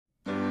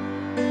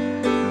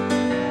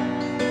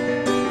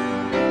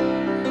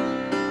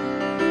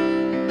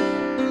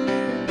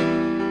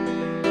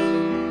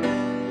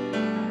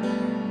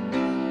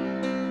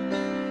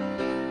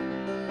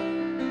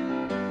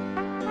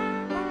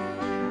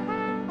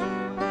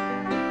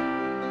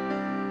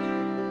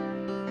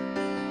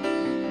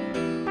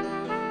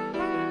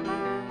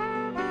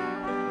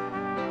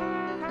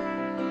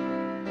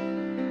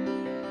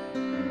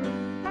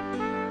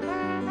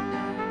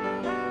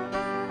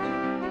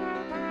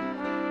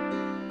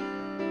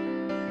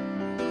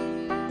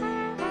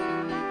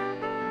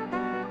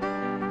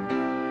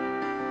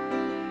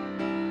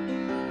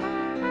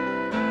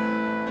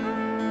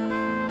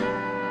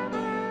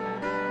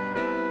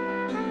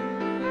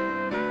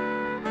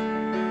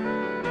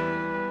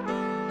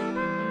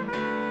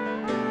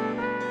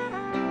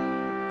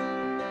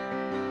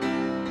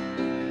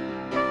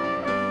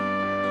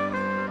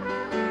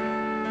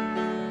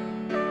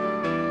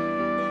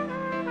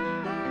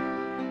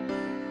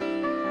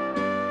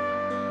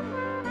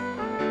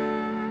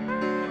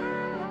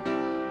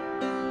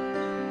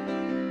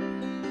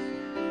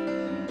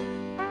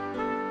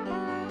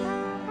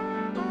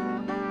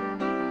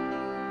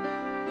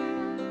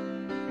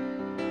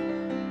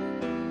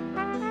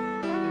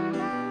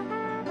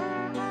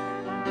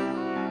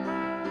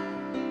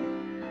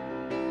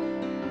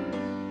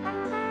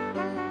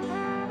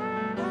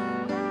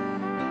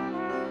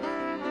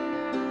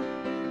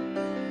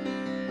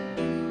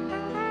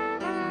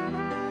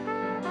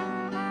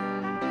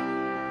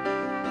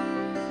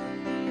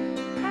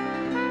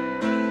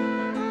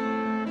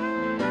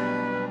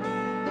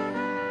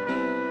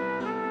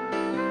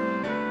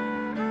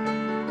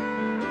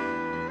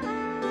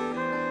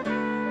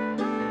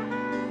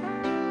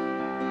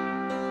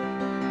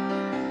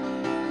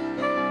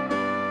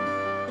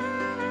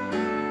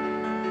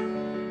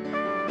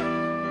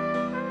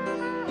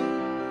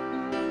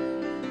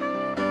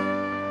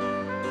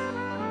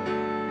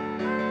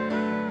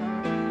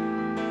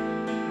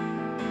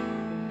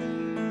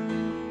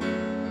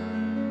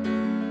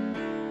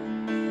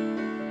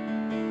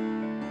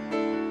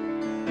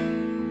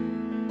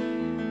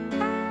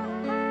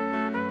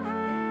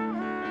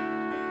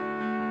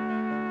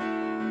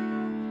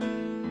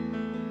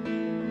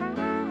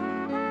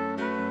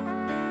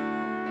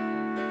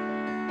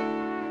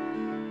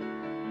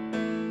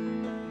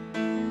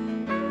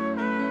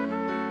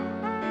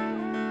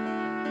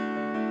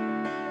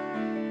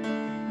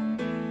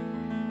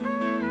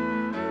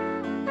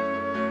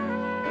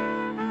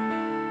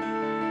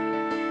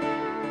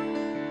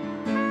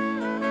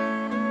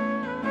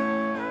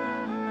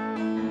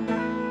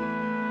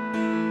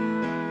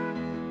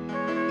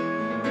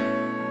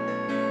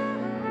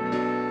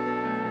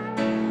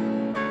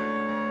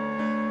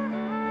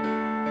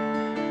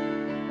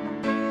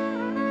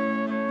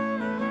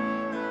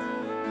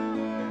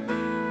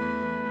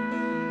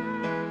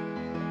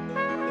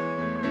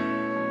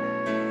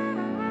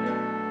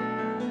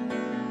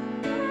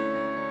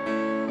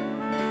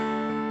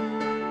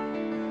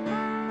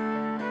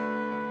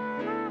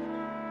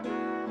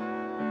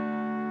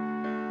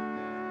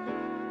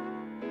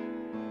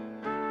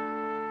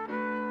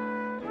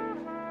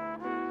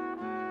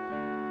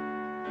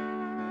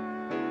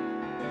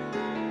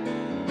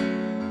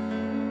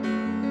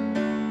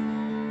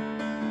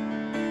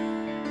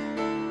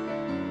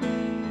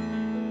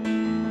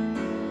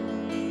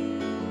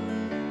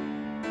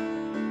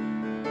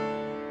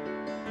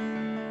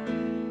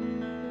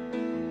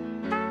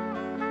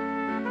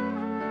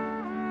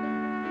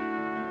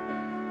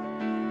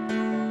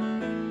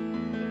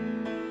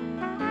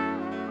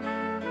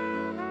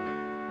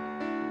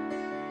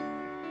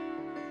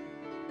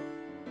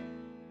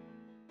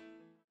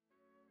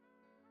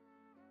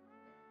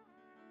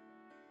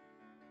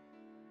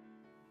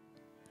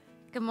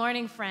Good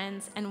morning,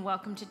 friends, and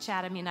welcome to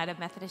Chatham United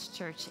Methodist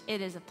Church. It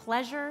is a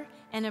pleasure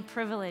and a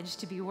privilege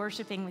to be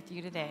worshiping with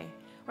you today.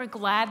 We're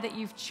glad that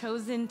you've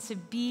chosen to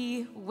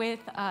be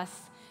with us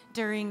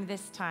during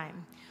this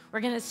time. We're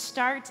going to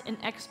start an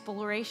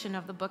exploration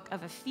of the book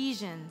of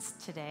Ephesians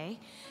today,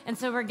 and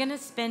so we're going to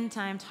spend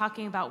time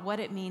talking about what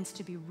it means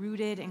to be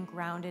rooted and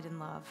grounded in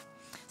love.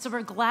 So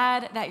we're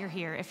glad that you're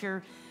here.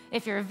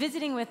 If you're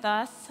visiting with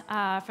us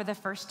for the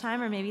first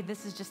time, or maybe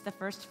this is just the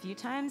first few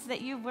times that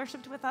you've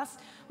worshiped with us,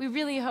 we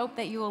really hope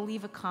that you will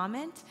leave a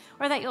comment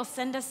or that you'll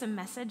send us a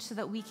message so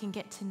that we can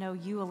get to know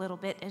you a little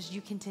bit as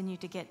you continue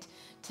to get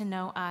to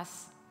know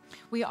us.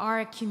 We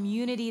are a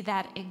community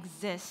that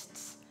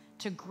exists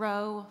to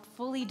grow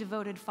fully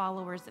devoted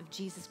followers of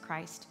Jesus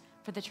Christ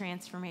for the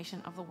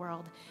transformation of the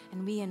world,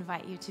 and we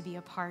invite you to be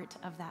a part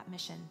of that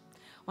mission.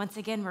 Once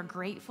again, we're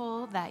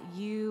grateful that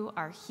you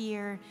are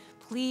here.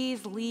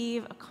 Please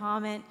leave a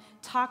comment,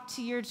 talk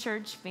to your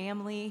church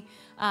family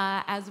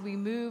as we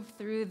move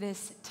through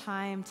this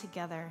time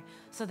together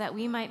so that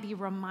we might be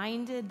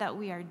reminded that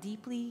we are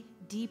deeply,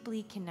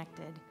 deeply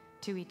connected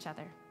to each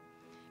other.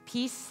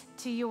 Peace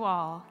to you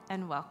all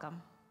and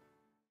welcome.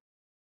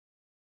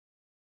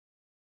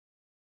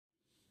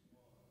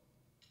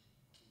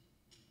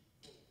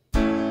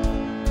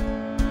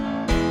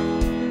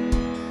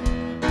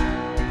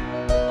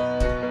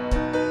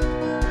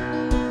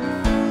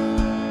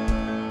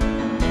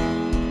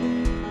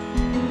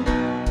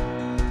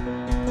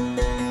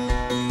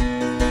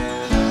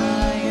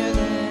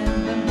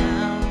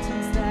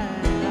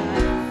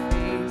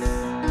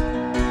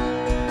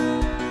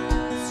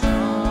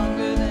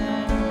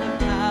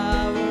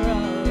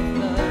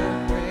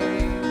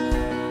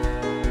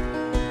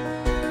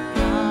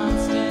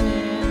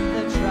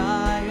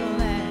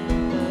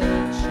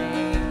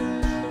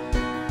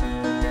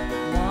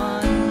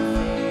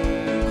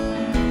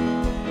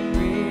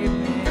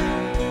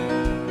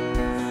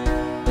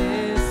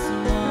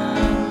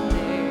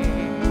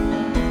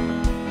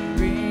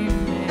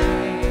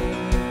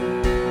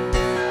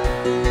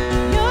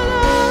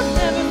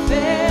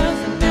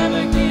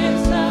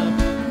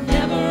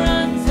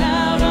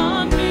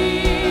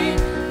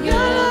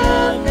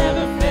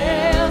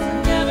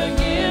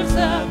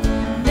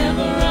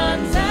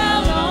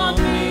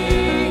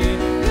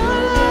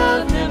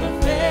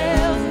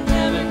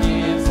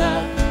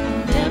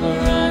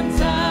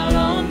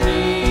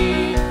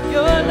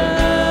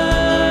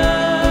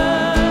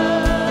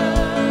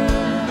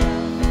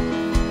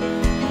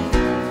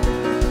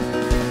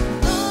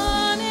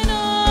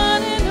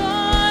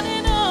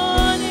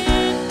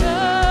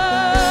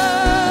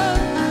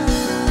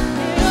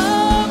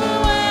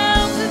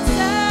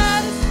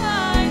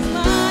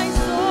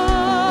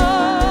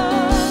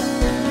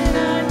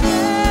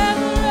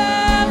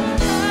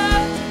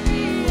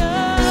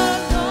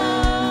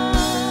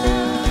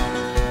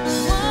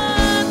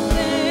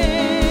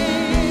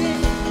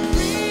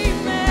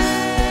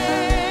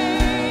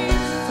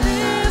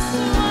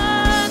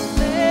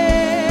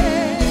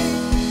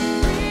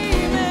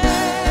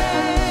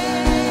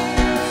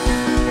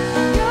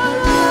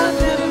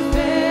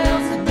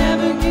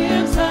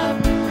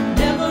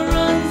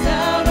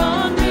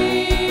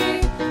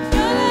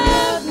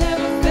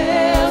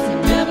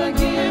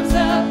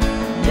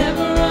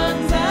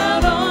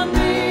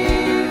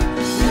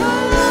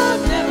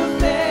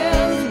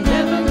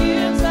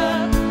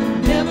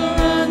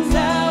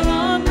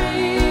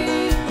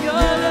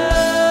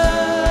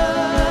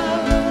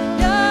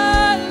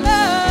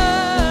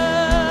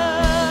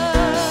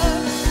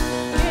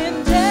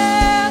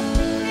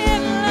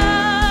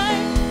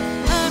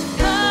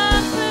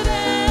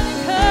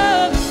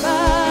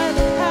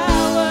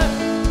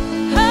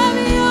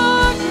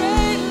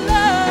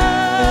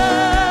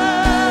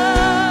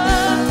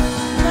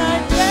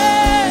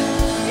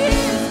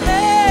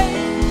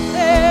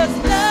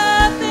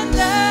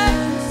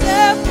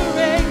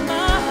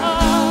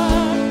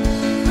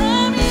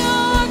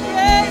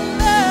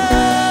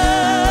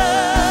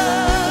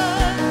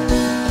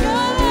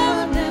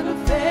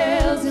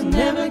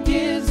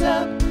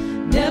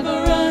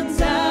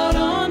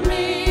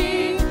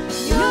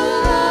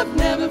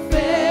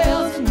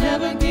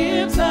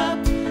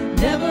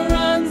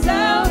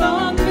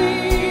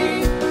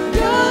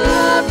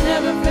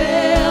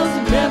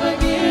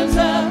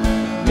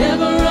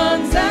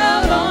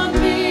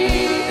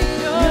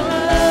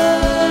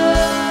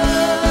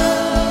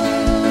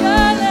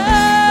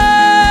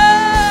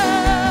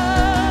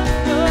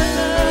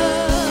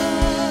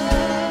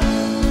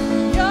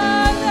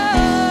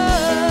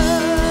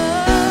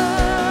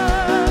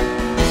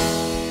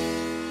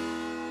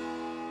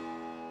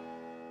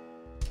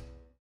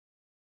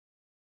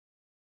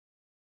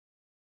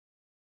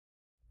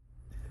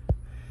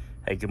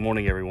 Hey, good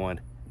morning, everyone.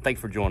 Thanks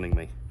for joining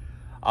me.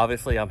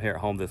 Obviously, I'm here at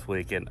home this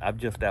week, and I'm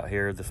just out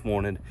here this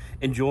morning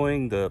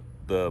enjoying the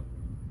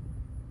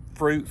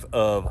fruits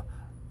of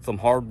some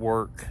hard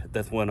work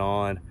that's went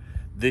on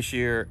this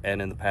year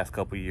and in the past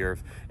couple of years,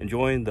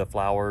 enjoying the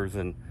flowers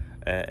and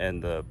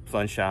the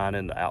sunshine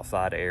in the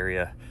outside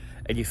area.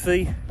 And you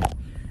see,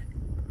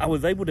 I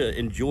was able to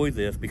enjoy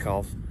this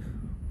because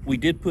we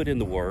did put in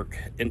the work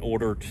in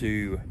order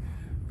to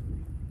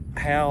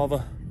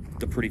have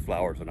the pretty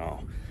flowers and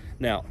all.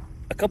 Now,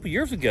 a couple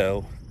years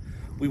ago,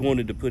 we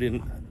wanted to put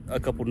in a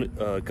couple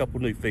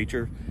new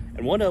features,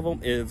 and one of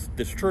them is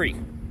this tree.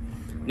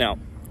 Now,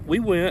 we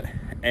went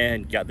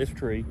and got this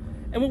tree,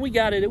 and when we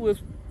got it, it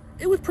was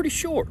pretty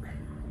short.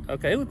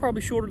 Okay, it was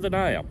probably shorter than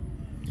I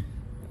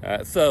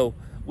am. So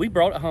we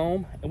brought it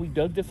home, and we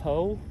dug this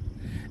hole,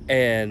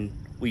 and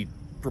we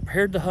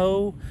prepared the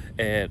hole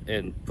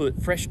and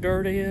put fresh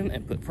dirt in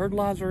and put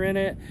fertilizer in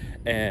it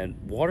and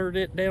watered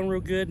it down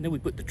real good, and then we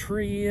put the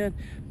tree in,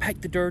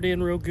 packed the dirt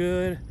in real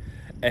good,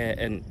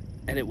 and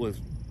it was,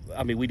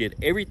 I mean, we did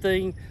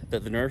everything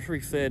that the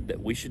nursery said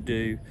that we should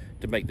do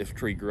to make this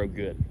tree grow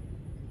good.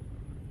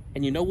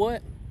 And you know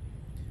what?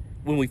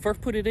 When we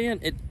first put it in,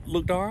 it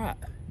looked all right.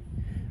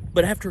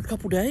 But after a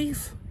couple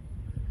days,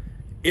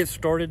 it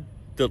started,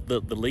 the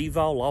leaves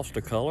all lost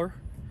their color,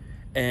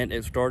 and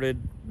it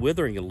started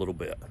withering a little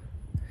bit.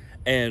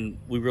 And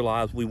we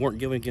realized we weren't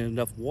giving it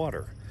enough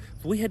water.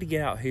 So we had to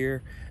get out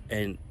here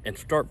and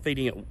start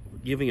feeding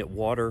it, giving it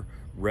water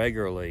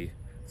regularly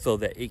so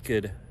that it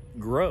could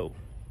grow.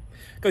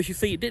 Because you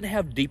see, it didn't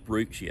have deep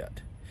roots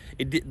yet.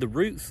 The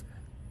roots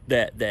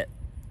that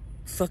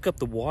suck up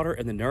the water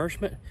and the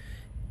nourishment,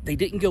 they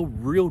didn't go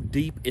real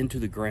deep into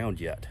the ground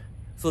yet.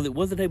 So it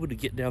wasn't able to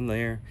get down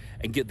there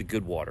and get the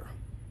good water.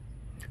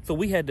 So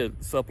we had to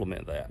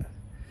supplement that.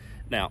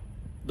 Now,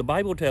 the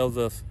Bible tells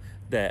us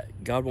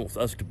that God wants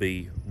us to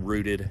be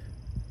rooted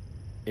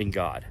in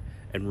God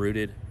and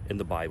rooted in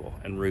the Bible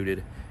and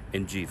rooted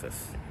in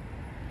Jesus.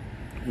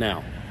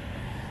 Now,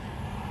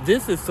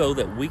 this is so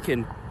that we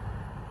can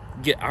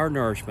get our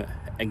nourishment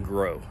and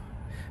grow.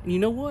 And you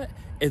know what?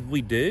 As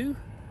we do,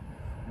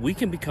 we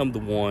can become the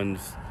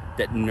ones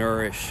that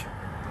nourish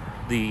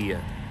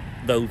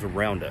those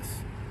around us,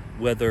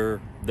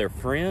 whether they're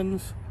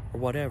friends or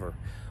whatever.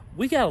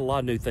 We got a lot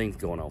of new things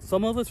going on.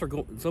 Some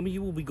of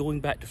you will be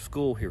going back to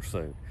school here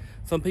soon.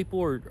 Some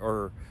people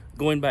are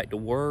going back to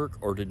work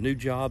or to new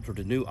jobs or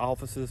to new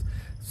offices.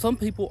 Some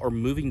people are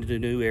moving to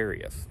new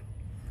areas,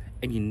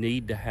 and you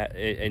need to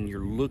and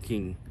you're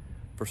looking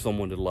for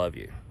someone to love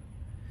you.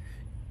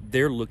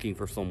 They're looking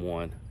for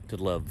someone to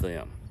love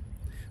them.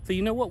 So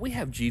you know what? We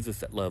have Jesus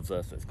that loves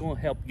us. It's going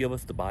to help give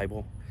us the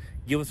Bible,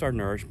 give us our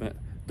nourishment,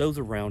 those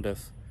around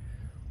us.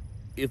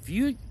 If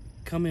you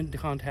come into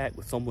contact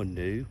with someone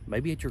new,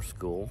 maybe at your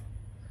school,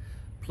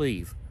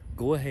 please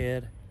go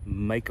ahead,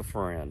 make a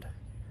friend.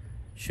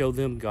 Show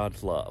them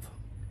God's love.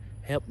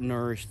 Help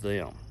nourish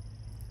them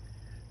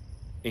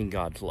in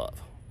God's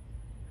love.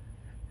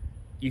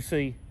 You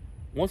see,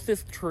 once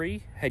this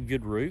tree had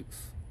good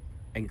roots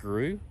and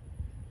grew,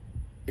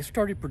 it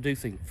started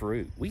producing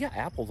fruit. We got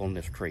apples on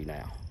this tree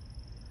now.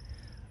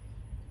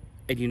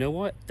 And you know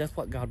what? That's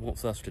what God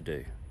wants us to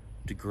do.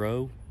 To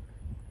grow,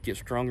 get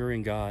stronger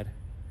in God,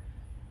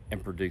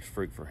 and produce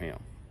fruit for Him.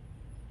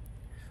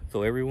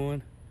 So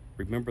everyone,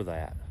 remember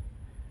that.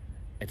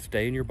 And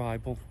stay in your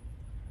Bible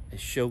and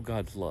show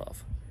God's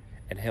love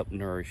and help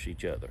nourish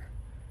each other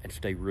and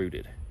stay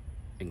rooted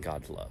in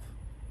God's love.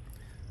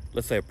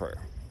 Let's say a prayer.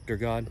 Dear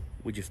God,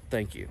 we just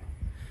thank you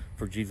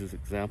for Jesus'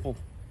 example,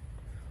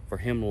 for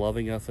Him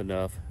loving us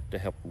enough to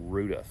help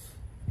root us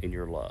in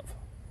your love.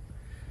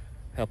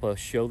 Help us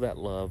show that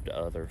love to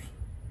others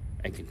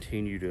and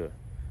continue to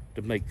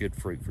make good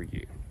fruit for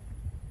you.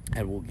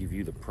 And we'll give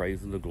you the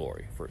praise and the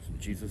glory. For it's in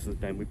Jesus'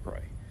 name we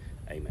pray.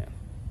 Amen.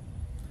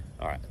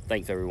 All right.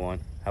 Thanks, everyone.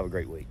 Have a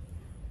great week.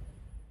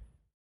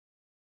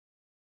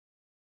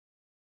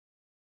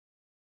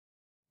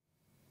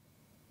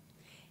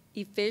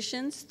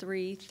 Ephesians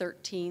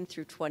 3:13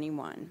 through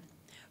 21.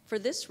 For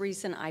this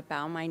reason I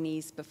bow my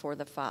knees before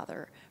the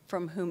Father,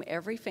 from whom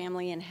every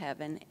family in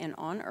heaven and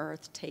on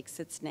earth takes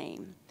its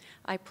name.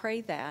 I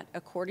pray that,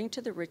 according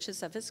to the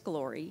riches of his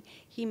glory,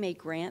 he may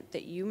grant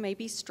that you may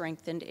be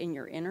strengthened in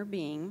your inner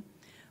being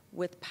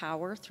with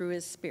power through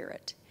his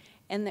Spirit,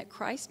 and that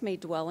Christ may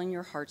dwell in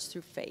your hearts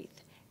through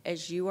faith,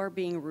 as you are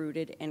being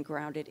rooted and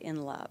grounded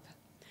in love.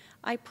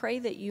 I pray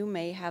that you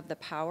may have the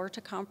power to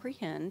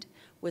comprehend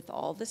with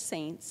all the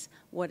saints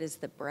what is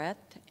the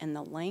breadth and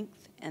the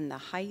length and the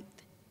height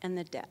and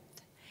the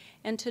depth,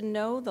 and to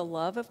know the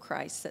love of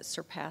Christ that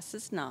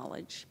surpasses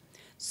knowledge,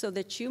 so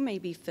that you may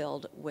be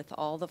filled with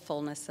all the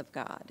fullness of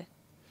God.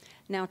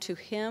 Now to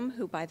him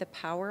who by the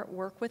power at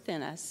work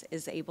within us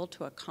is able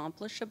to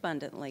accomplish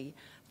abundantly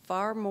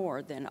far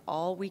more than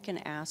all we can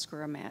ask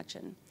or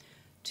imagine,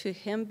 to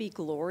him be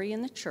glory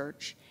in the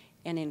church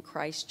and in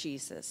Christ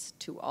Jesus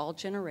to all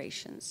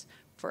generations,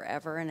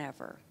 forever and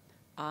ever.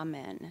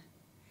 Amen.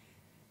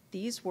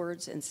 These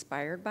words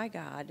inspired by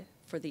God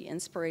for the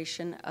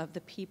inspiration of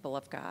the people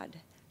of God.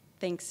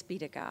 Thanks be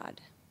to God.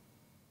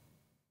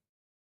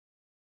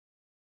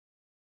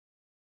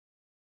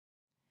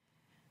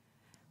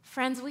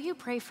 Friends, will you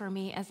pray for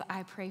me as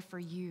I pray for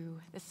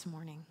you this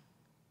morning?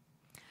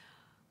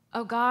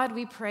 Oh God,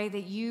 we pray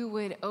that you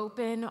would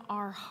open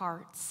our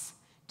hearts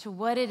to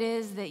what it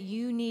is that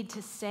you need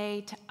to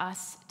say to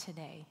us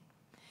today.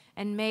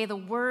 And may the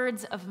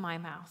words of my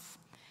mouth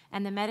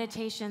and the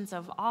meditations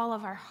of all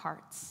of our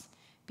hearts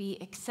be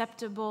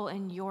acceptable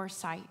in your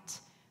sight,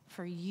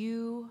 for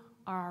you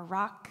are our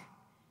rock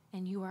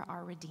and you are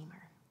our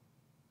Redeemer.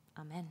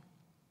 Amen.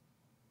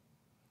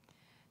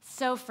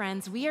 So,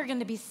 friends, we are going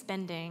to be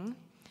spending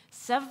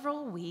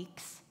several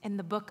weeks in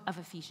the book of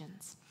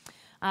Ephesians.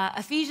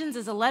 Ephesians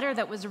is a letter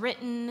that was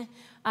written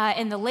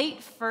in the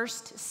late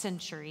first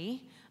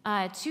century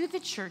to the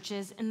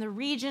churches in the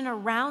region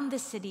around the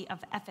city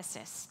of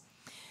Ephesus.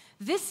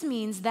 This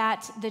means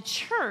that the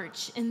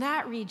church in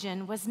that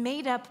region was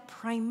made up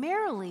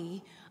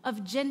primarily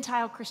of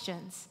Gentile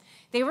Christians.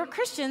 They were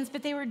Christians,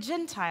 but they were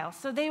Gentile,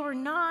 so they were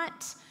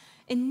not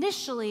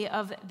initially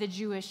of the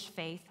Jewish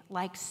faith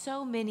like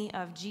so many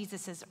of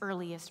Jesus'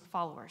 earliest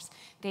followers.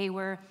 They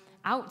were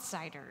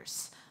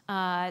outsiders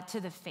to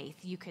the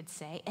faith, you could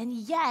say, and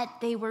yet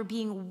they were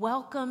being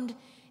welcomed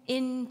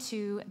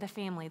into the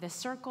family. The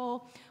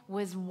circle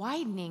was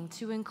widening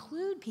to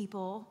include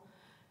people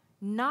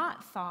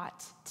not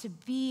thought to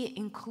be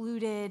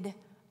included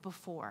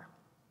before.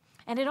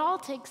 And it all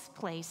takes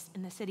place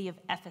in the city of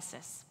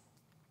Ephesus.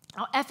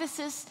 Now,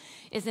 Ephesus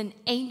is an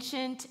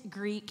ancient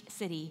Greek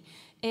city.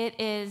 It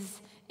is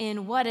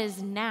in what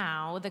is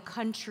now the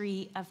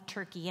country of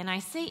Turkey. And I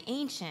say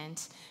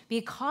ancient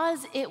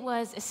because it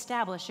was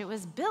established, it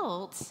was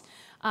built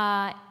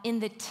in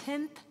the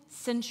 10th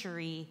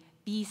century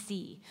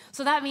BC.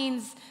 So that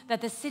means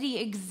that the city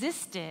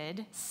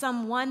existed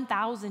some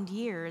 1,000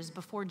 years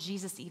before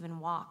Jesus even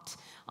walked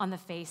on the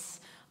face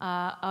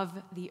of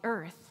the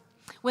earth.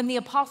 When the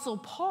Apostle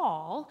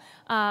Paul,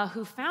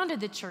 who founded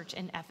the church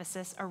in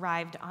Ephesus,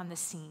 arrived on the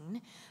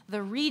scene,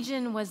 the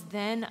region was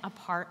then a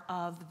part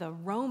of the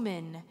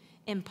Roman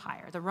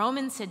Empire. The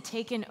Romans had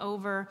taken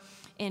over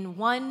in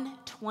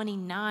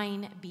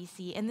 129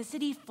 BC, and the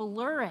city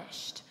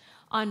flourished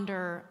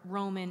under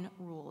Roman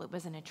rule. It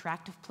was an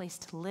attractive place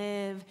to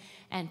live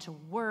and to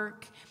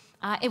work.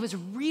 It was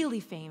really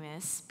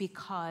famous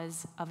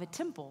because of a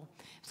temple.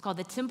 It was called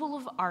the Temple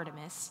of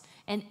Artemis,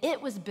 and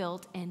it was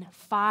built in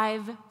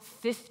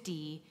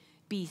 550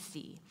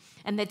 BC.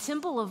 And the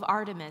Temple of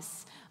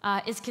Artemis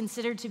is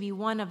considered to be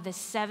one of the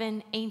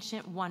 7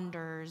 ancient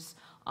wonders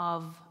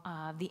of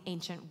the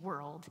ancient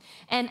world.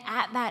 And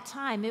at that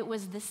time, it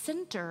was the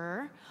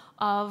center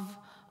of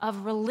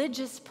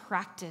religious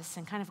practice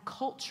and kind of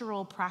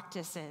cultural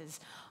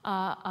practices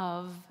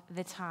of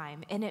the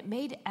time. And it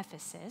made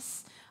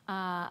Ephesus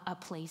a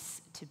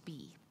place to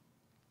be.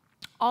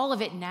 All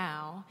of it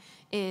now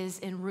is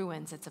in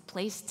ruins. It's a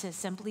place to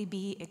simply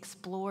be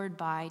explored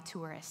by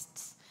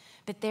tourists.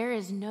 But there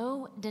is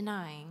no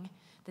denying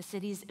the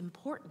city's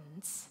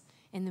importance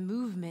in the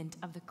movement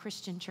of the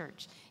Christian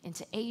church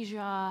into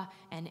Asia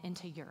and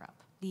into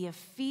Europe. The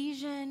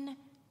Ephesian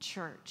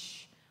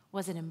church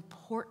was an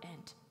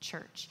important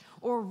church,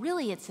 or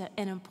really it's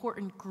an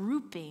important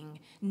grouping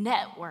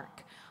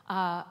network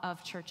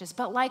of churches.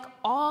 But like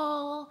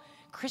all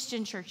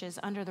Christian churches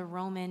under the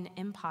Roman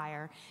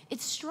Empire, it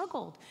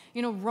struggled.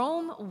 You know,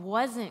 Rome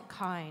wasn't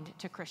kind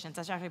to Christians.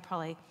 That's actually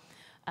probably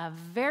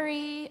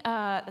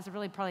that's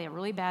probably a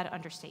really bad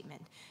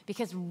understatement,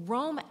 because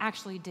Rome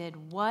actually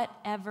did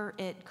whatever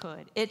it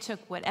could. It took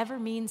whatever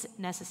means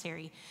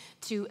necessary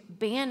to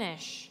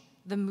banish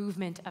the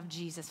movement of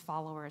Jesus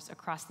followers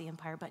across the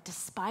empire. But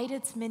despite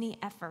its many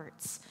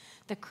efforts,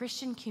 the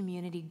Christian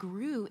community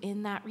grew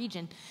in that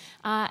region,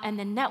 and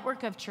the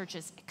network of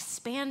churches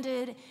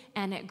expanded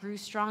and it grew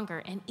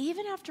stronger. And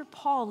even after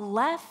Paul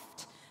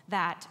left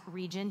that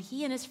region,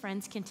 he and his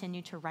friends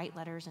continued to write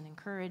letters and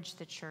encourage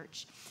the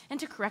church and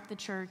to correct the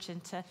church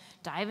and to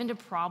dive into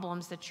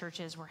problems the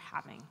churches were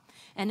having.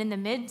 And in the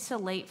mid to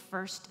late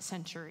first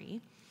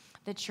century,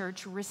 the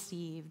church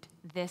received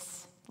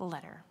this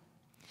letter.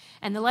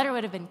 And the letter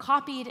would have been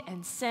copied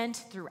and sent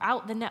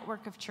throughout the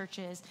network of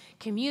churches.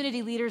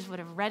 Community leaders would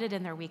have read it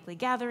in their weekly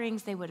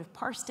gatherings. They would have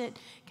parsed it,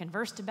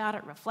 conversed about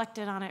it,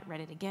 reflected on it,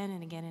 read it again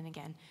and again and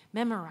again,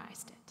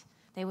 memorized it.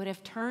 They would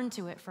have turned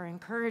to it for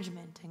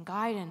encouragement and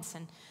guidance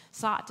and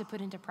sought to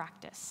put into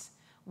practice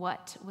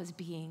what was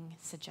being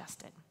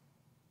suggested.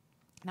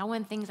 Now, one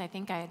of the things I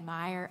think I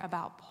admire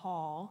about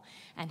Paul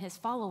and his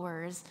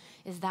followers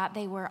is that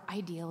they were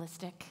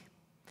idealistic.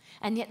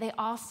 And yet they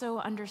also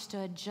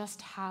understood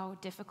just how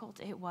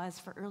difficult it was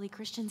for early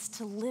Christians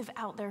to live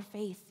out their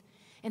faith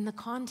in the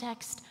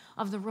context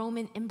of the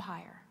Roman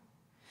Empire.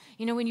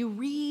 You know, when you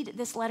read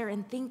this letter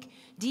and think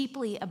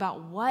deeply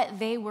about what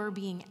they were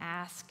being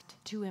asked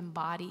to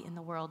embody in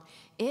the world,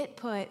 it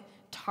put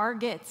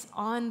targets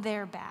on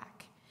their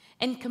back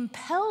and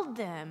compelled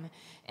them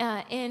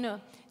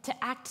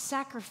to act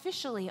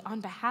sacrificially on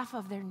behalf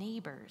of their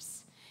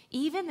neighbors,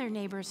 even their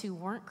neighbors who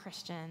weren't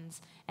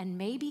Christians, and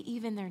maybe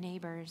even their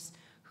neighbors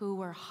who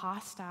were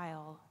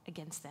hostile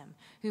against them,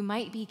 who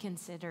might be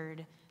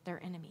considered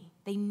their enemy.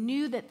 They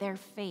knew that their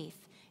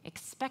faith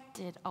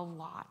expected a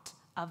lot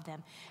of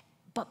them.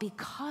 But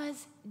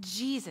because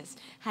Jesus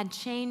had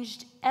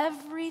changed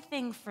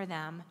everything for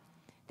them,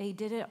 they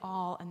did it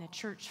all, and the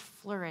church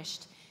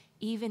flourished,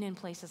 even in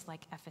places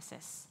like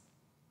Ephesus.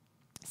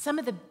 Some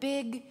of the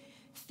big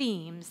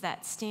themes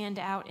that stand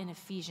out in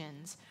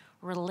Ephesians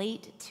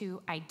relate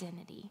to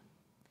identity.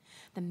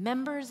 The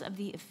members of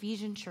the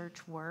Ephesian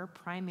church were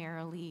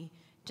primarily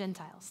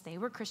Gentiles. They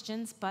were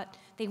Christians, but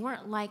they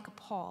weren't like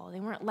Paul. They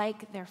weren't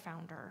like their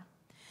founder.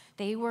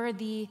 They were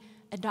the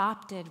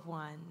adopted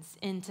ones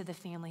into the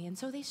family, and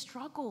so they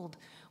struggled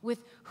with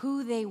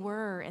who they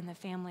were in the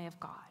family of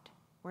God.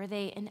 Were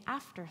they an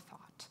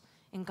afterthought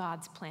in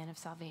God's plan of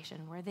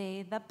salvation? Were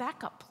they the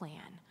backup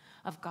plan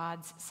of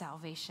God's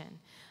salvation?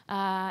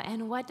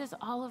 And what does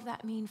all of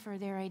that mean for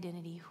their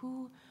identity?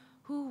 Who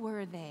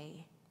were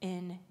they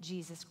in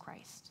Jesus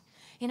Christ?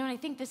 And I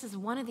think this is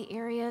one of the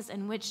areas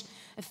in which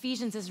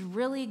Ephesians is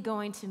really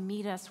going to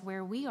meet us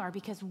where we are,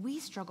 because we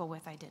struggle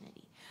with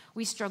identity.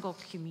 We struggle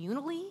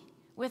communally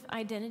with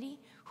identity.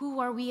 Who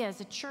are we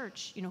as a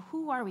church?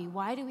 Who are we?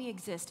 Why do we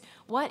exist?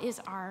 What is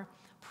our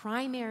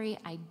primary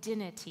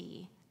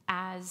identity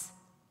as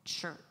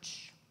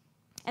church?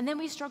 And then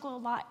we struggle a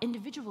lot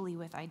individually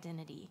with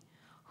identity.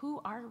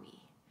 Who are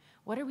we?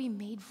 What are we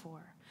made for?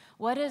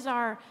 What is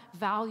our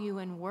value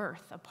and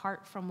worth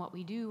apart from what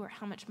we do or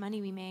how much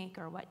money we make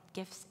or what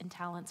gifts and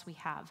talents we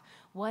have?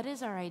 What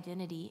is our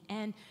identity?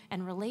 And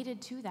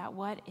related to that,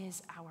 what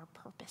is our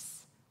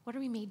purpose? What are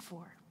we made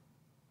for?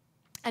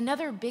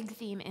 Another big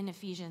theme in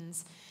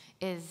Ephesians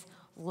is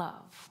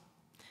love.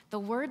 The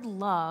word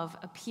love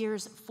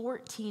appears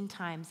 14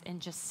 times in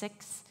just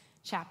 6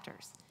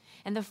 chapters.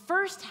 In the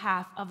first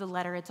half of the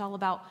letter, it's all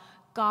about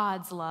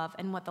God's love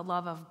and what the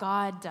love of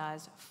God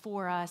does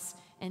for us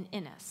and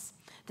in us.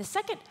 The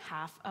second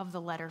half of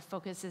the letter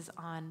focuses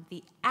on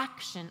the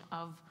action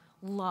of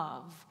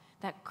love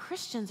that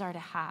Christians are to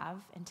have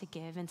and to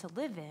give and to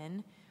live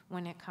in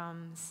when it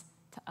comes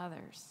to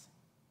others.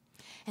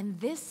 And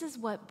this is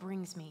what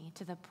brings me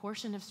to the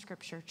portion of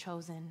Scripture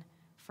chosen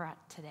for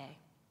today.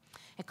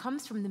 It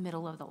comes from the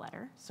middle of the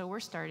letter, so we're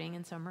starting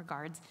in some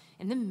regards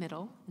in the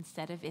middle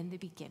instead of in the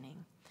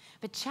beginning.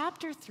 But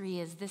chapter 3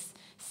 is this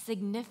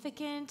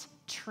significant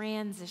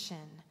transition.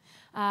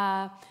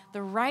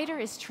 The writer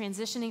is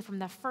transitioning from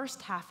the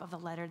first half of the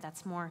letter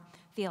that's more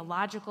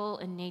theological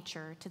in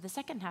nature to the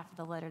second half of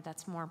the letter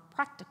that's more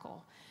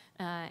practical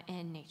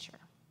in nature.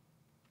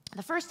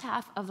 The first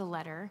half of the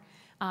letter,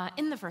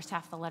 in the first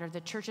half of the letter,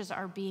 the churches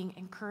are being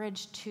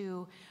encouraged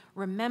to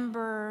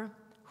remember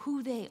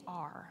who they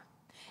are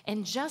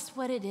and just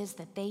what it is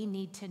that they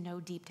need to know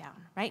deep down,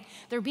 right?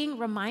 They're being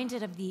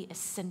reminded of the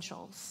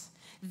essentials.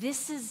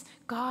 This is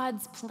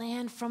God's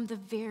plan from the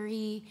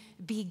very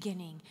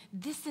beginning.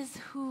 This is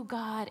who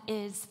God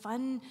is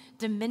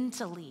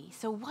fundamentally.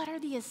 So what are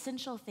the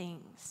essential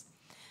things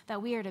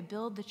that we are to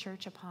build the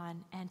church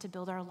upon and to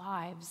build our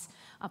lives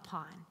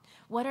upon?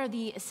 What are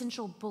the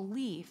essential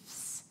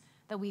beliefs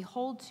that we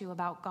hold to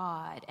about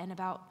God and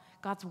about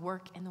God's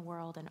work in the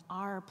world and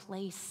our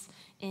place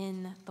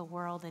in the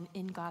world and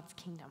in God's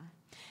kingdom?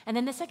 And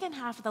then the second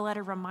half of the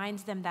letter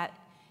reminds them that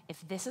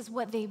if this is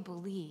what they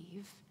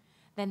believe,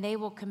 then they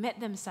will commit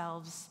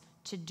themselves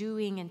to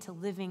doing and to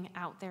living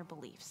out their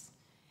beliefs.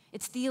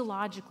 It's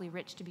theologically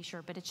rich, to be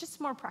sure, but it's just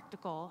more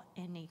practical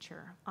in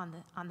nature on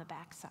the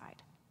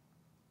backside.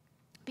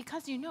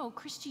 Because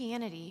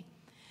Christianity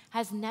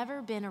has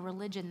never been a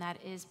religion that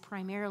is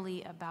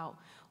primarily about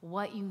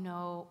what you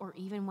know or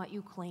even what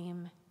you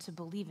claim to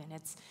believe in.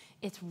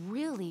 It's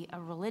really a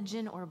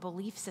religion or a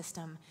belief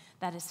system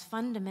that is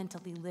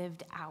fundamentally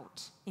lived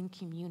out in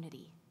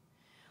community.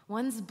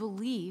 One's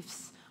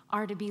beliefs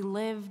are to be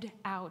lived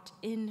out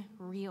in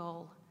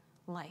real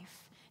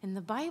life. And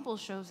the Bible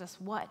shows us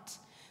what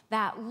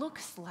that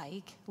looks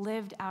like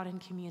lived out in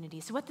community.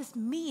 So what this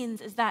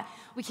means is that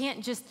we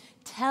can't just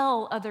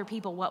tell other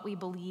people what we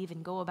believe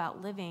and go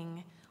about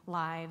living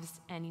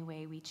lives any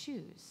way we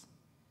choose,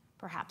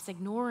 perhaps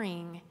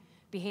ignoring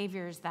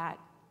behaviors that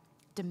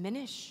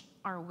diminish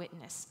our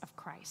witness of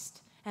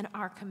Christ and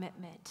our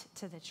commitment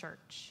to the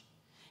church.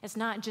 It's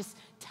not just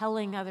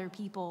telling other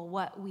people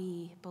what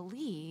we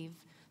believe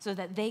so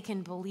that they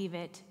can believe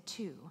it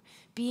too.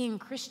 Being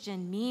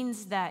Christian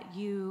means that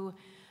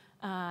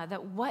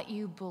that what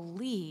you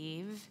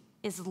believe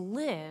is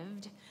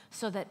lived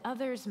so that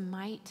others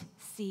might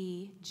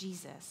see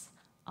Jesus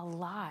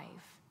alive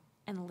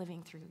and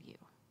living through you.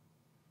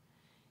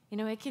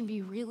 It can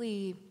be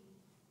really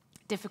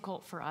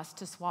difficult for us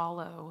to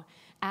swallow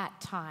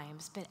at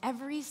times, but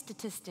every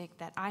statistic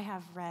that I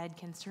have read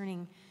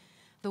concerning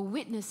the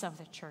witness of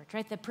the church,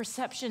 right, the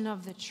perception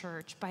of the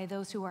church by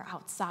those who are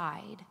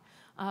outside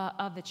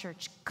of the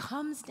church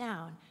comes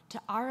down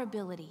to our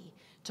ability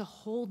to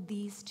hold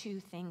these two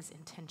things in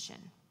tension.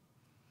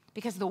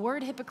 Because the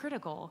word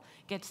hypocritical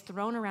gets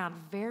thrown around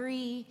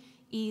very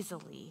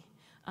easily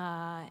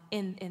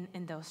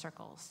in those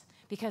circles.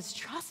 Because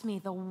trust me,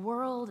 the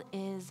world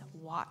is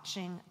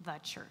watching the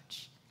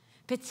church.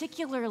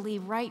 Particularly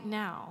right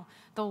now,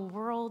 the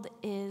world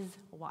is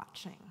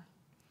watching.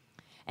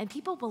 And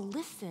people will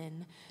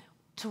listen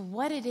to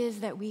what it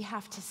is that we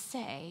have to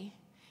say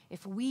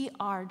if we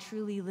are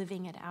truly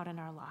living it out in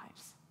our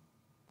lives.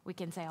 We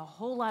can say a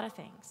whole lot of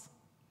things.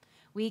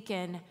 We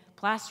can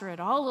plaster it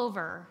all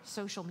over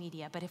social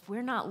media, but if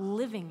we're not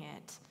living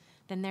it,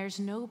 then there's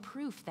no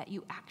proof that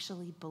you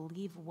actually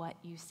believe what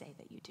you say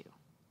that you do.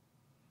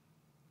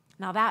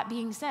 Now, that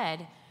being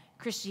said,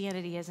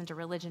 Christianity isn't a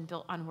religion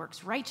built on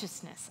works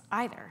righteousness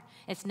either.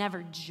 It's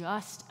never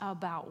just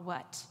about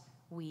what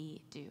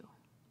we do.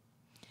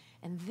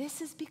 And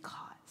this is because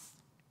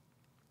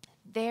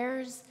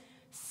there's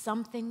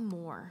something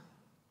more.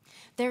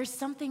 There's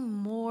something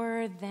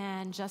more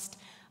than just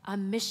a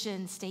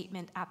mission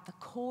statement at the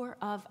core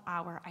of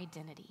our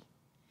identity.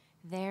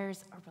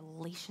 There's a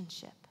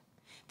relationship.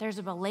 There's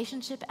a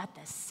relationship at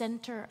the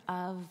center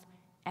of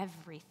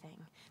everything.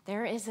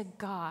 There is a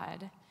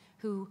God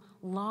who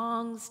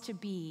longs to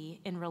be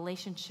in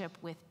relationship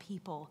with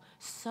people,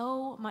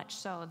 so much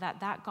so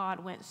that that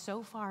God went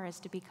so far as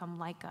to become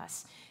like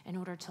us in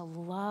order to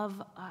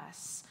love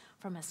us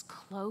from as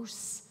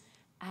close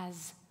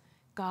as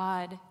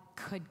God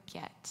could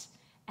get,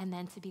 and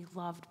then to be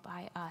loved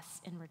by us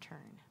in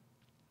return.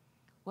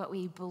 What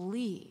we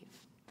believe,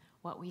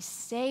 what we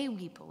say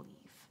we believe,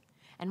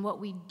 and what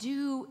we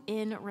do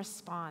in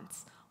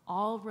response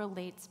all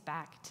relates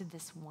back to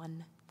this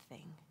one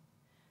thing,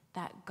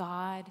 that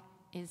God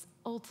is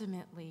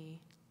ultimately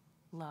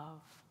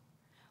love.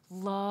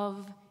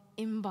 Love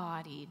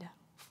embodied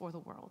for the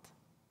world.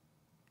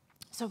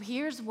 So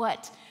here's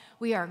what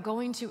we are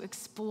going to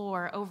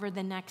explore over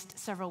the next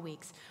several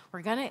weeks.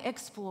 We're going to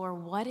explore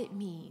what it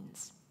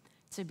means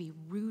to be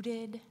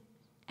rooted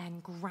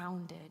and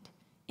grounded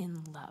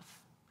in love.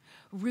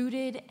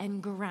 Rooted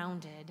and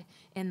grounded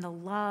in the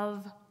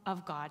love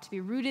of God. To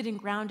be rooted and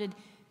grounded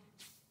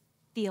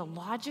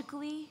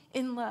theologically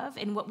in love,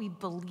 in what we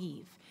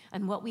believe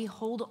and what we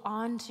hold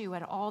on to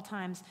at all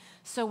times,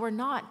 so we're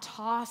not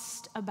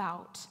tossed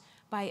about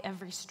by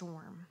every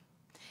storm.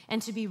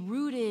 And to be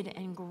rooted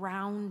and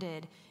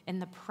grounded in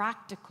the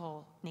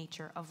practical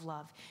nature of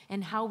love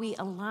and how we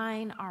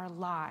align our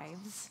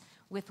lives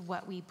with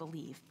what we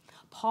believe.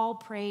 Paul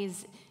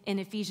prays in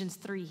Ephesians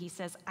 3, he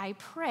says, I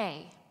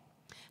pray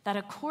that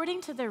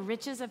according to the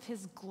riches of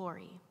his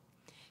glory,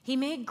 he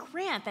may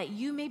grant that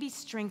you may be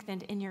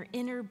strengthened in your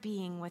inner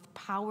being with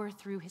power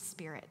through his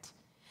Spirit,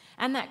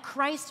 and that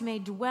Christ may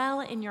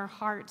dwell in your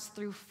hearts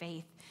through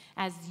faith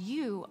as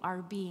you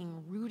are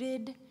being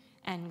rooted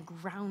and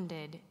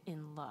grounded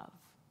in love.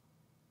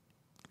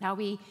 Now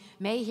we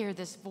may hear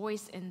this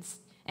voice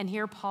and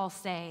hear Paul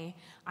say,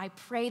 I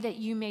pray that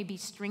you may be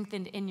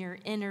strengthened in your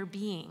inner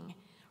being,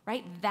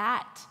 right?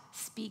 That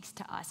speaks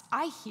to us.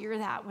 I hear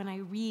that when I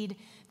read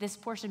this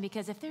portion,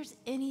 because if there's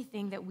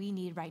anything that we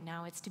need right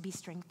now, it's to be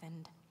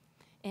strengthened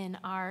in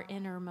our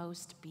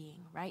innermost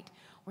being, right?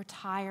 We're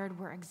tired,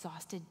 we're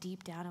exhausted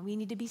deep down, and we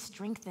need to be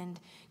strengthened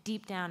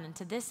deep down. And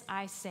to this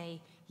I say,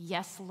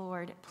 yes,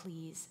 Lord,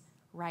 please,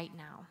 right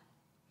now.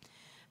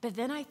 But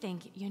then I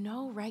think,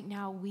 right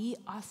now we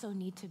also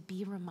need to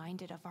be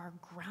reminded of our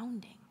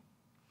grounding,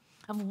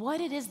 of what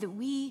it is that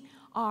we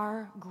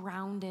are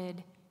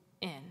grounded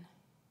in.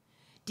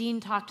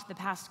 Dean talked the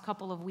past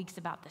couple of weeks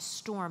about the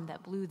storm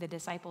that blew the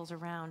disciples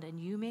around,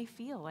 and you may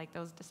feel like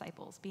those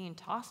disciples being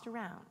tossed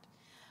around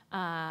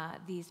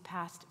these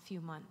past few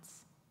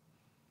months.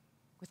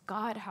 With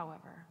God,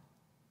 however,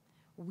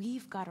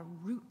 we've got a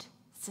root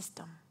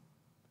system.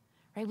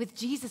 Right? With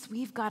Jesus,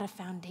 we've got a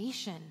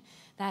foundation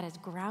that is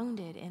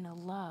grounded in a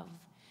love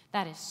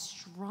that is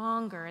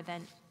stronger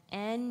than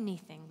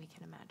anything we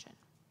can imagine.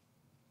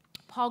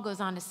 Paul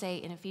goes on to say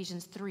in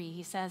Ephesians 3,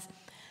 he says,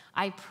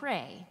 I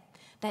pray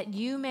that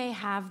you may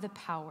have the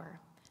power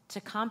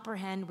to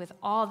comprehend with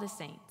all the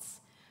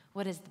saints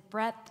what is the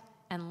breadth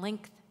and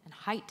length and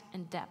height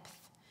and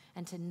depth,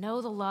 and to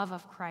know the love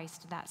of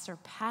Christ that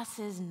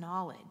surpasses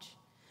knowledge,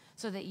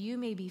 so that you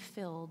may be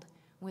filled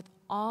with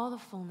all the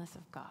fullness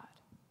of God.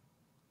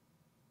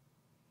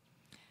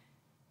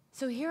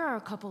 So here are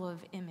a couple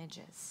of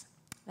images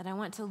that I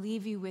want to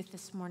leave you with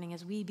this morning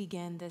as we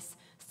begin this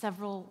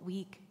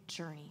several-week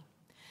journey.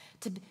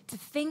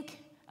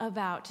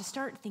 To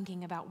start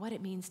thinking about what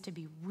it means to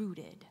be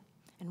rooted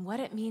and what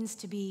it means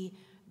to be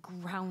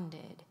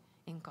grounded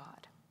in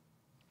God.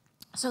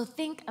 So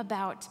think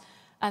about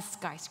a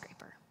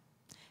skyscraper.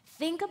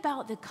 Think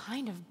about the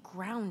kind of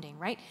grounding,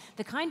 right?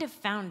 The kind of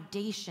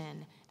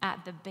foundation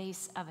at the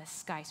base of a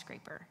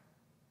skyscraper,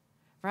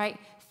 right?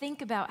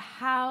 Think about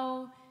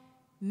how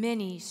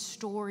many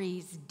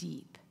stories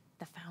deep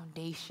the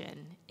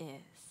foundation is,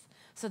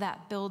 so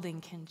that building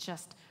can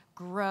just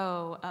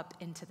grow up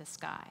into the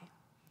sky.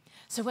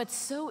 So what's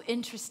so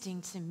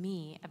interesting to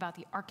me about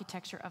the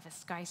architecture of a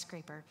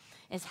skyscraper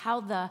is how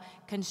the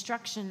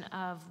construction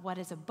of what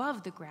is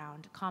above the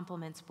ground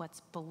complements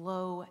what's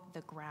below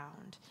the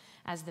ground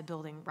as the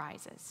building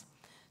rises.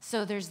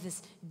 So there's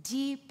this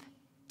deep,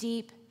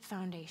 deep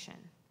foundation.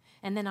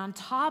 And then on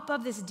top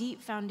of this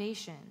deep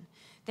foundation,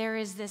 there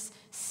is this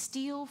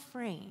steel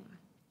frame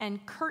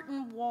and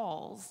curtain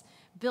walls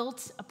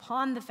built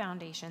upon the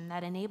foundation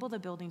that enable the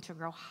building to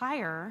grow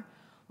higher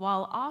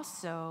while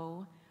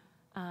also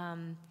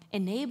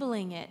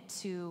enabling it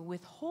to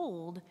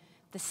withhold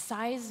the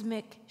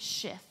seismic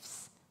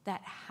shifts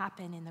that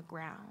happen in the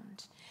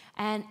ground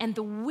and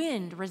the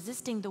wind,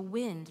 resisting the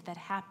wind that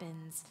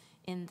happens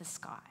in the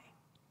sky.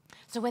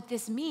 So what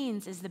this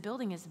means is the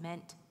building is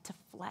meant to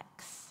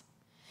flex.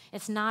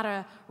 It's not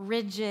a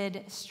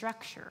rigid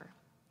structure,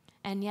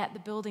 and yet the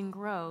building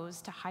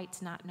grows to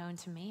heights not known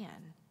to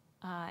man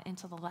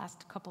until the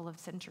last couple of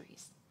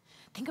centuries.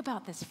 Think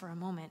about this for a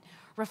moment.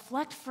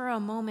 Reflect for a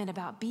moment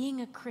about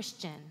being a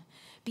Christian,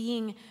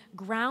 being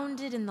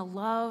grounded in the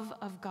love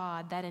of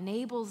God that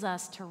enables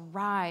us to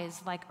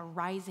rise like a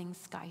rising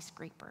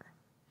skyscraper,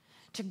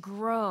 to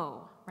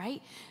grow,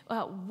 right?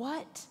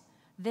 What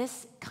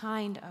this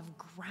kind of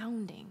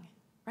grounding,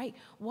 right?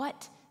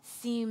 What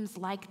seems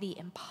like the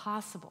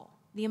impossible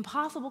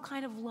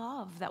kind of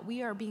love that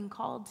we are being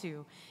called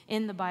to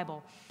in the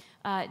Bible,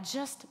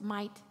 just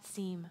might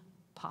seem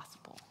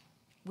possible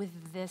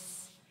with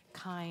this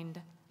kind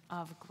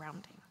of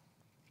grounding.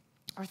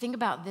 Or think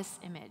about this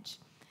image.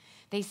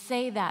 They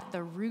say that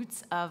the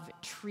roots of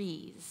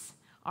trees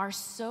are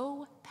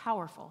so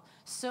powerful,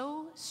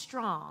 so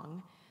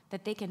strong,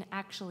 that they can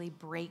actually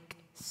break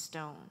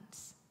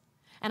stones.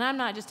 And I'm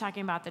not just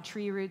talking about the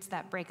tree roots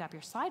that break up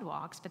your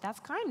sidewalks, but that's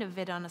kind of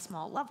it on a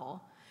small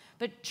level.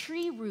 But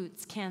tree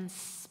roots can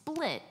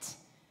split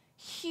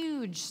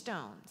huge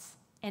stones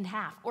in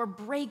half or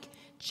break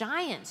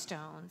giant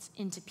stones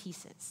into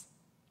pieces.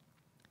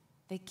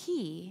 The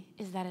key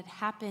is that it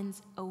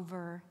happens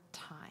over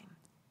time.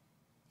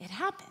 It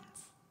happens,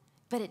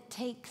 but it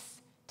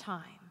takes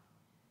time.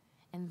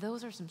 And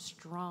those are some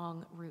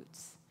strong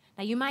roots.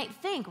 Now, you might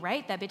think,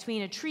 right, that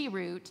between a tree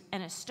root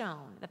and a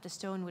stone, that the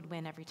stone would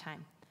win every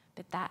time.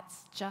 But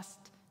that's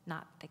just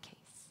not the case.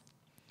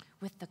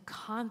 With the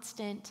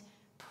constant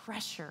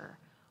pressure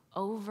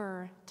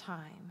over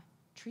time,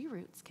 tree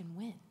roots can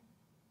win.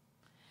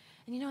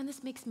 And and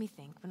this makes me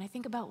think, when I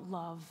think about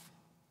love,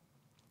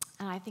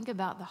 and I think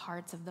about the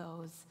hearts of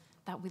those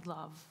that we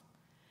love,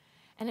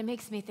 and it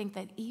makes me think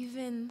that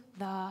even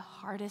the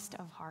hardest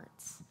of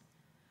hearts,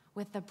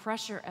 with the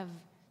pressure of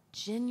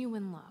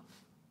genuine love,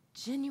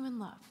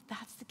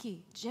 that's the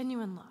key,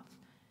 genuine love,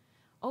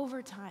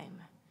 over time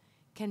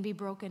can be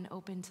broken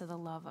open to the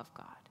love of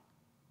God.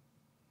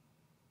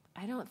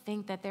 I don't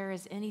think that there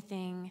is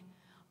anything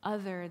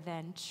other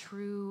than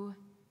true,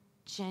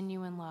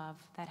 genuine love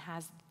that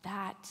has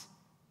that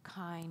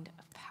kind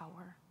of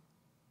power.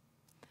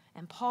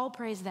 And Paul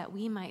prays that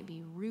we might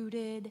be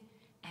rooted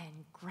and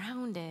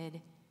grounded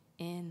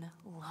in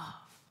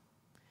love.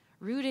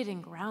 Rooted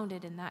and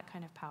grounded in that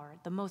kind of power,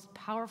 the most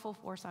powerful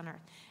force on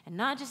earth. And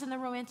not just in the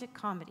romantic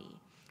comedy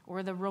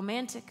or the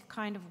romantic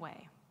kind of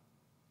way.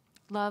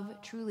 Love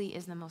truly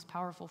is the most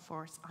powerful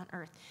force on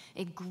earth.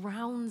 It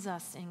grounds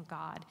us in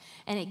God,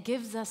 and it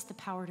gives us the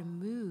power to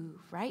move,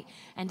 right?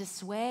 And to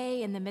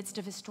sway in the midst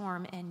of a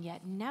storm, and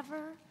yet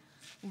never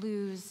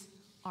lose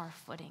our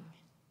footing.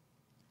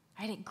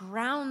 Right? It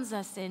grounds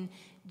us in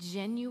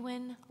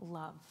genuine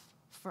love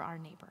for our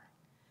neighbor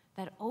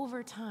that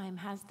over time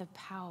has the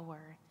power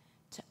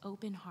to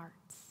open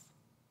hearts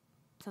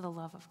to the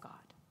love of God.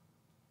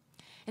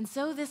 And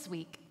so this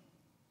week,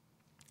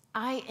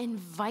 I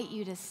invite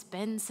you to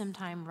spend some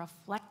time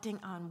reflecting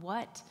on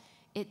what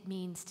it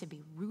means to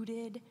be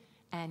rooted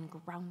and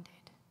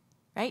grounded,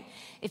 right?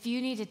 If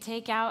you need to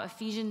take out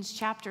Ephesians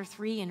chapter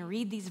 3 and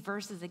read these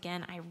verses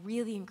again, I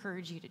really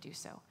encourage you to do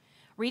so.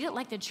 Read it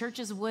like the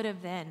churches would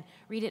have then.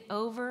 Read it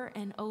over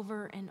and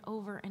over and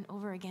over and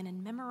over again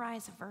and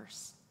memorize a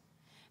verse.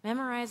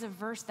 Memorize a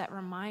verse that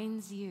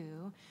reminds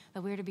you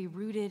that we're to be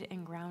rooted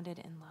and grounded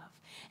in love.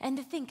 And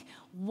to think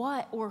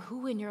what or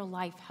who in your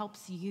life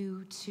helps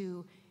you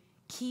to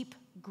keep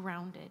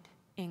grounded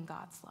in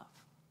God's love.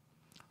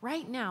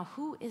 Right now,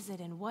 who is it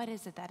and what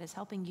is it that is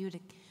helping you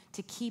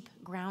to keep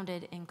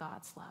grounded in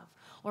God's love?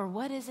 Or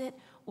what is it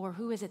or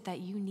who is it that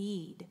you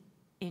need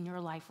in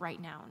your life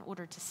right now in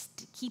order to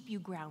keep you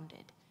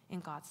grounded in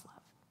God's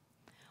love?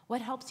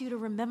 What helps you to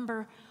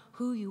remember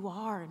who you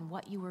are and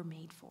what you were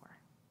made for?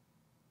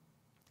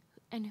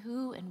 And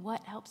who and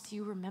what helps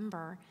you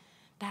remember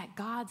that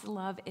God's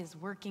love is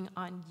working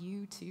on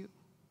you too,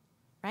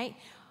 right?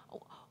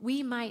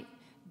 We might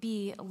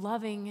be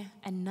loving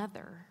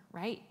another,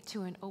 right,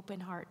 to an open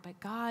heart, but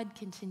God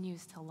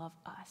continues to love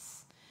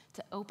us,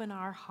 to open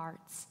our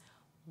hearts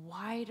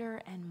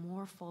wider and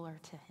more fuller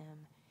to him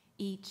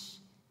each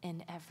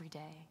and every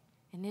day.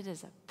 And it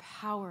is a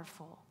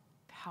powerful,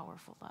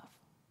 powerful love.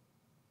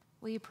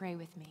 Will you pray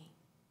with me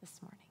this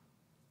morning?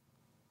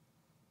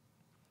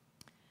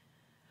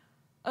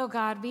 Oh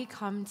God, we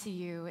come to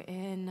you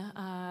in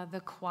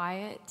the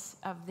quiet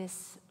of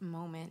this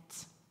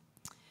moment.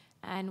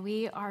 And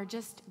we are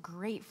just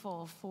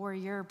grateful for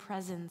your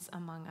presence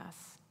among us.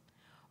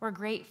 We're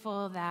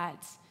grateful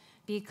that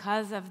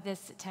because of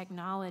this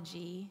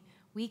technology,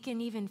 we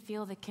can even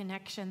feel the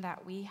connection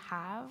that we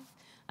have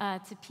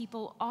to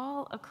people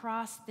all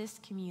across this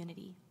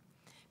community,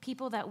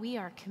 people that we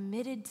are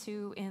committed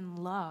to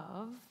in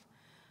love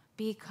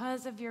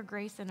because of your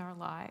grace in our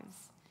lives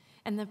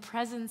and the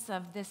presence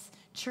of this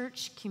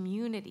church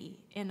community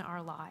in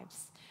our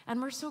lives.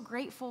 And we're so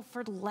grateful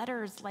for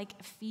letters like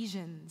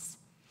Ephesians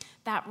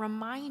that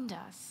remind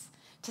us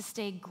to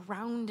stay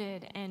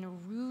grounded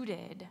and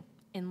rooted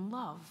in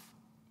love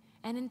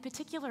and in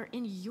particular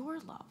in your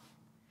love.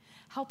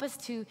 Help us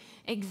to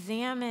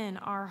examine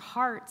our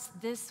hearts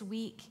this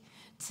week,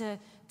 to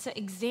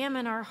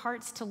examine our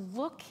hearts, to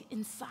look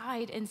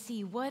inside and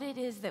see what it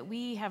is that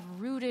we have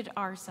rooted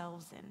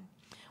ourselves in,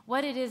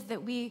 what it is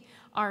that we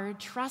are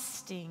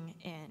trusting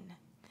in.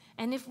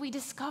 And if we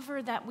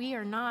discover that we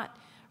are not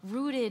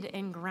rooted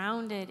and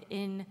grounded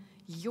in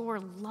your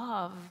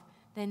love,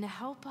 then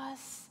help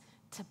us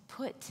to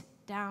put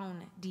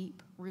down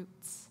deep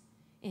roots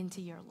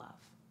into your love.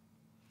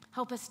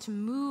 Help us to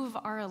move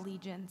our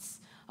allegiance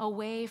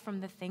away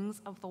from the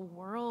things of the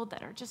world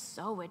that are just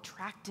so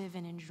attractive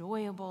and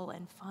enjoyable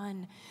and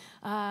fun,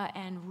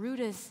 and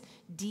root us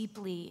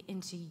deeply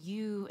into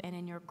you and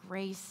in your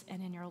grace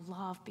and in your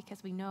love,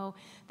 because we know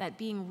that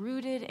being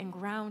rooted and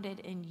grounded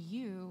in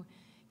you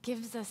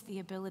gives us the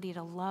ability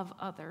to love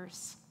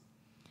others,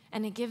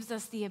 and it gives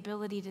us the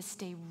ability to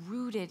stay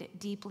rooted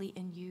deeply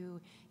in you,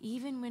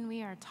 even when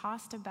we are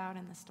tossed about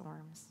in the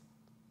storms.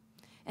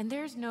 And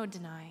there's no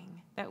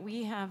denying that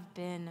we have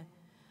been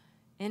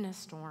in a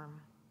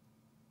storm.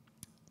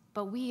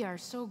 But we are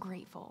so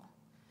grateful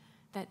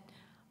that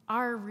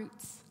our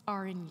roots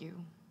are in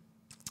you.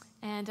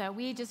 And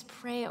we just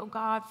pray, oh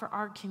God, for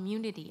our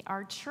community,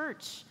 our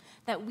church,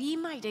 that we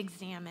might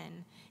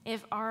examine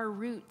if our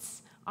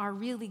roots are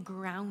really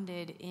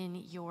grounded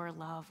in your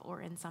love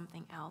or in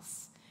something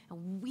else.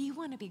 And we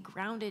want to be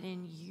grounded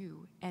in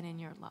you and in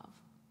your love.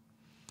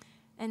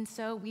 And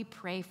so we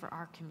pray for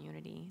our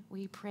community.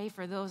 We pray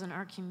for those in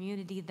our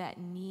community that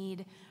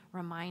need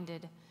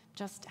reminded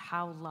just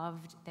how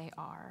loved they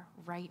are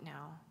right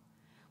now.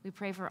 We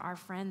pray for our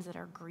friends that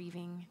are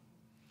grieving.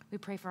 We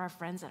pray for our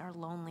friends that are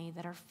lonely,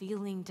 that are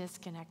feeling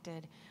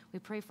disconnected. We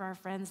pray for our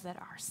friends that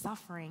are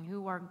suffering,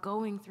 who are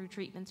going through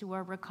treatments, who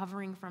are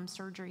recovering from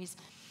surgeries.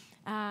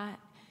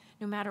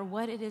 No matter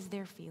what it is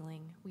they're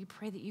feeling, we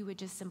pray that you would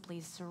just simply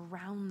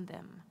surround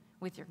them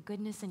with your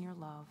goodness and your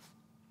love.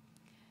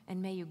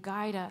 And may you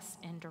guide us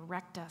and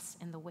direct us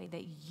in the way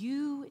that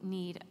you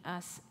need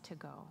us to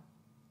go.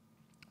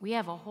 We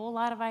have a whole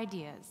lot of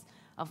ideas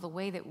of the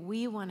way that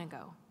we want to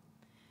go.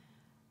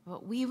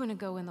 But we want to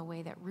go in the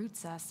way that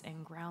roots us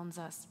and grounds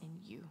us in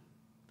you.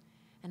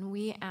 And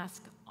we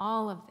ask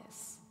all of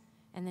this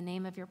in the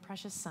name of your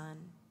precious Son,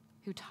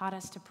 who taught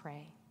us to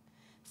pray,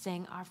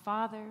 saying, Our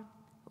Father,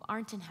 who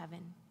art in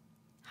heaven,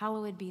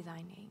 hallowed be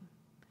thy name.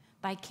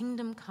 Thy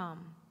kingdom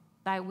come,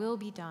 thy will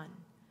be done,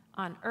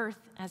 on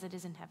earth as it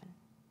is in heaven.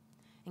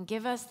 And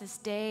give us this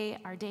day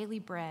our daily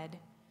bread,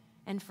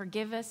 and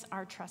forgive us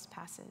our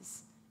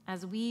trespasses,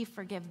 as we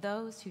forgive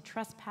those who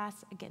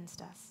trespass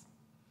against us.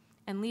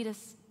 And lead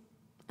us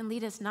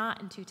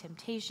not into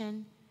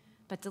temptation,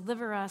 but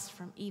deliver us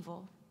from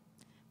evil.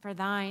 For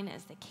thine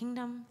is the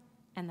kingdom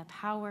and the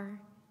power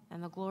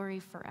and the glory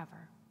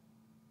forever.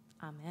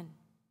 Amen.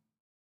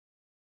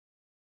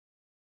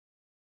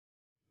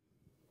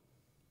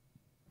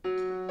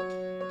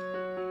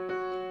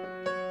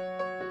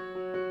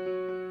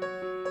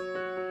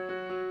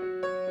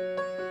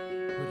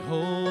 What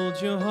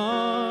holds your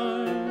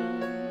heart?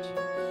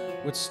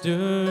 What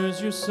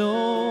stirs your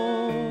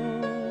soul?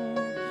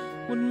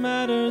 What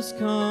matters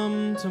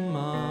come to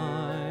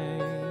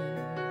mind?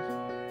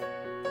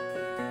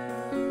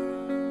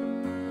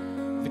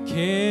 The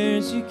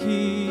cares you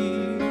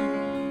keep,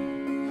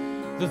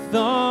 the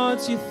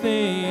thoughts you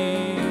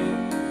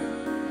think,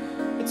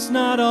 it's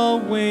not all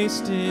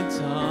wasted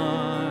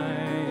time.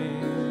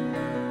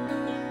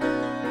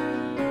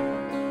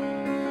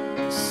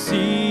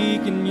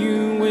 Seek and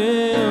you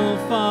will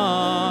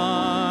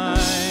find.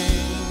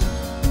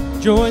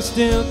 Joy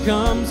still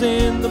comes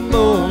in the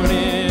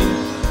morning.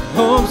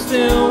 Hope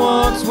still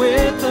walks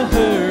with the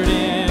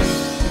hurting.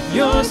 If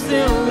you're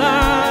still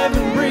alive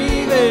and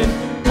breathing,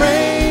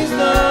 praise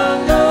the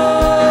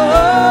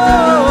Lord.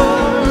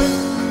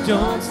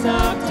 Don't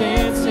stop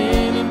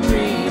dancing and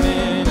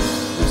dreaming.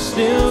 There's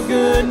still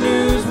good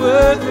news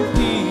worth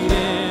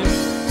repeating.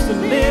 So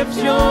lift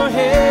your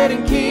head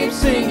and keep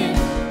singing.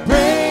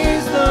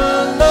 Praise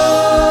the Lord.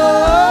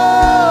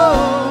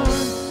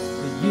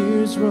 The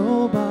years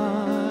roll by.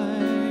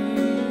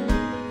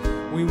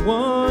 We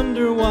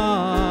wonder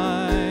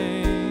why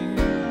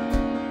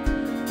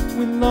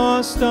we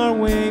lost our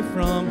way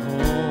from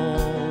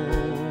home.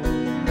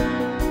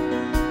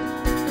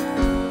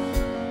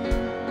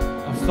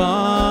 Our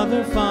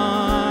Father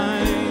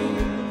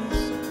finds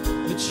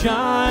the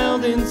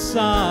child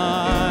inside,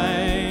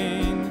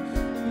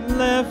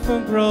 left for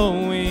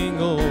growing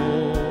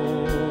old.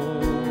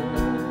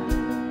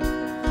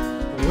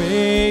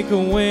 Awake,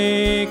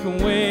 awake,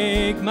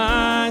 awake,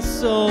 my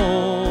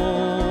soul.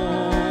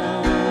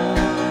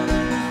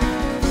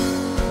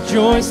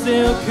 Joy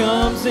still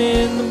comes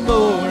in the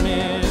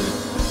morning.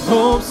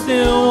 Hope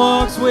still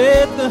walks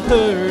with the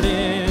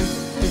hurting.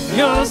 If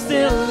you're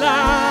still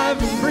alive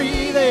and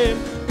breathing,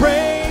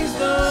 praise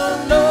the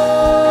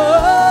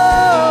Lord.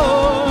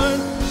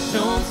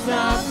 Don't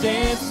stop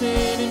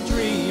dancing and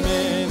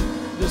dreaming.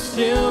 There's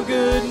still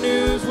good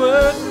news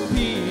worth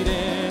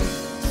repeating.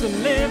 So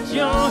lift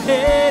your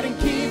head and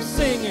keep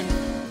singing.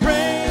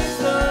 Praise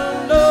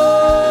the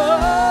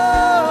Lord.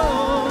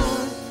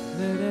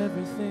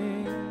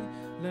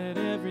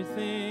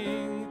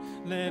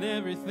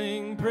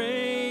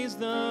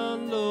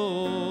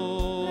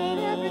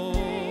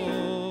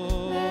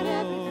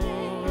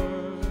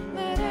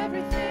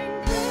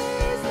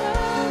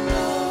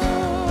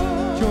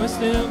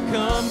 still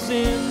comes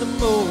in the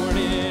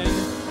morning.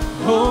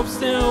 Hope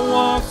still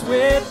walks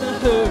with the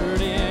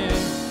hurting.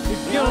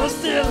 If you're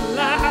still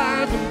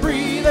alive and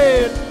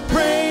breathing,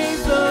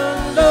 praise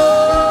the Lord.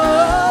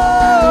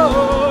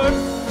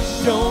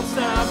 Don't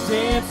stop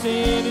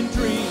dancing and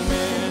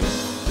dreaming.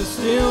 There's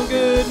still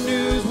good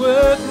news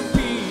worth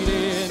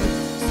repeating.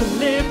 So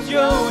lift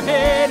your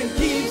head and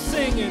keep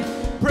singing.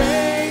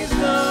 Praise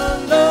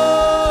the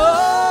Lord.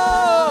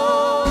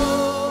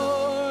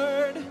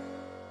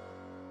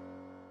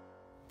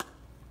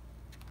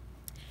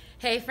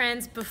 Hey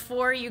friends,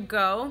 before you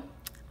go,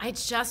 I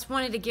just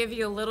wanted to give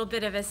you a little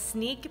bit of a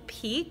sneak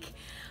peek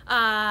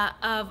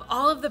of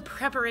all of the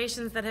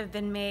preparations that have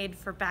been made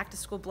for Back to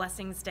School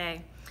Blessings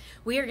Day.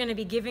 We are going to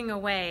be giving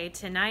away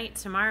tonight,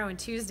 tomorrow, and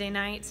Tuesday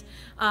night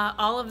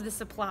all of the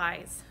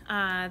supplies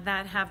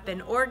that have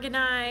been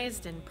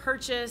organized and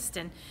purchased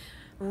and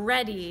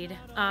readied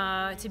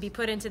to be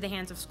put into the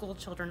hands of school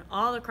children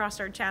all across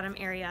our Chatham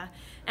area.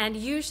 And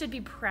you should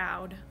be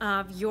proud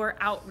of your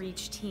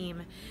outreach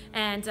team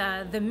and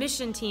the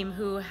mission team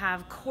who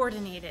have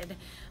coordinated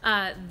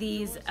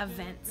these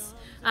events.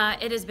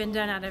 It has been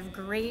done out of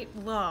great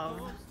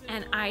love,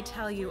 and I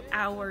tell you,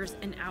 hours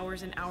and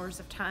hours and hours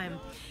of time.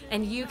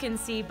 And you can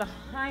see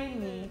behind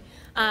me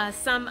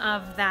some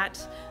of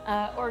that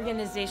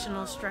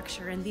organizational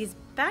structure, and these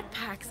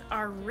backpacks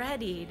are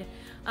readied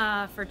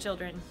for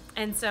children.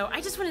 And so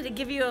I just wanted to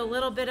give you a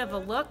little bit of a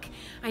look.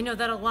 I know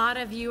that a lot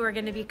of you are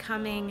going to be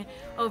coming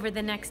over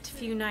the next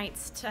few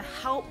nights to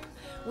help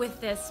with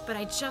this, but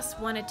I just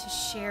wanted to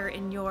share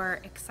in your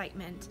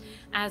excitement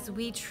as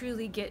we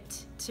truly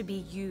get to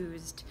be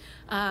used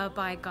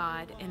by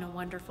God in a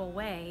wonderful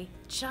way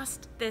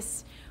just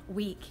this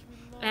week.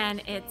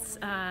 And it's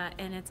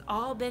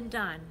all been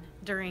done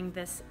during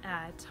this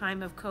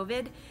time of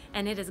COVID,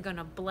 and it is going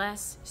to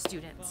bless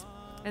students.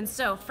 And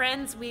so,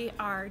 friends, we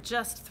are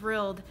just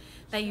thrilled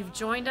that you've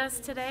joined us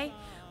today.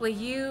 Will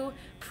you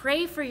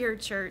pray for your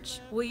church?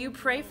 Will you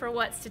pray for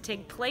what's to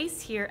take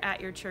place here at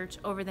your church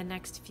over the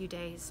next few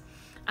days?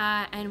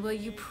 And will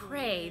you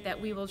pray that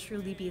we will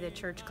truly be the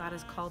church God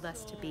has called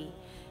us to be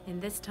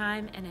in this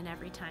time and in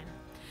every time?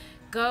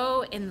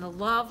 Go in the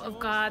love of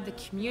God, the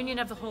communion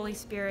of the Holy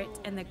Spirit,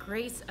 and the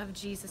grace of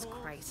Jesus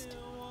Christ.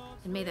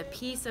 And may the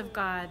peace of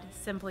God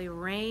simply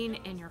reign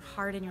in your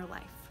heart and your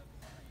life.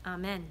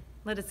 Amen.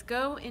 Let us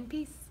go in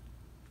peace.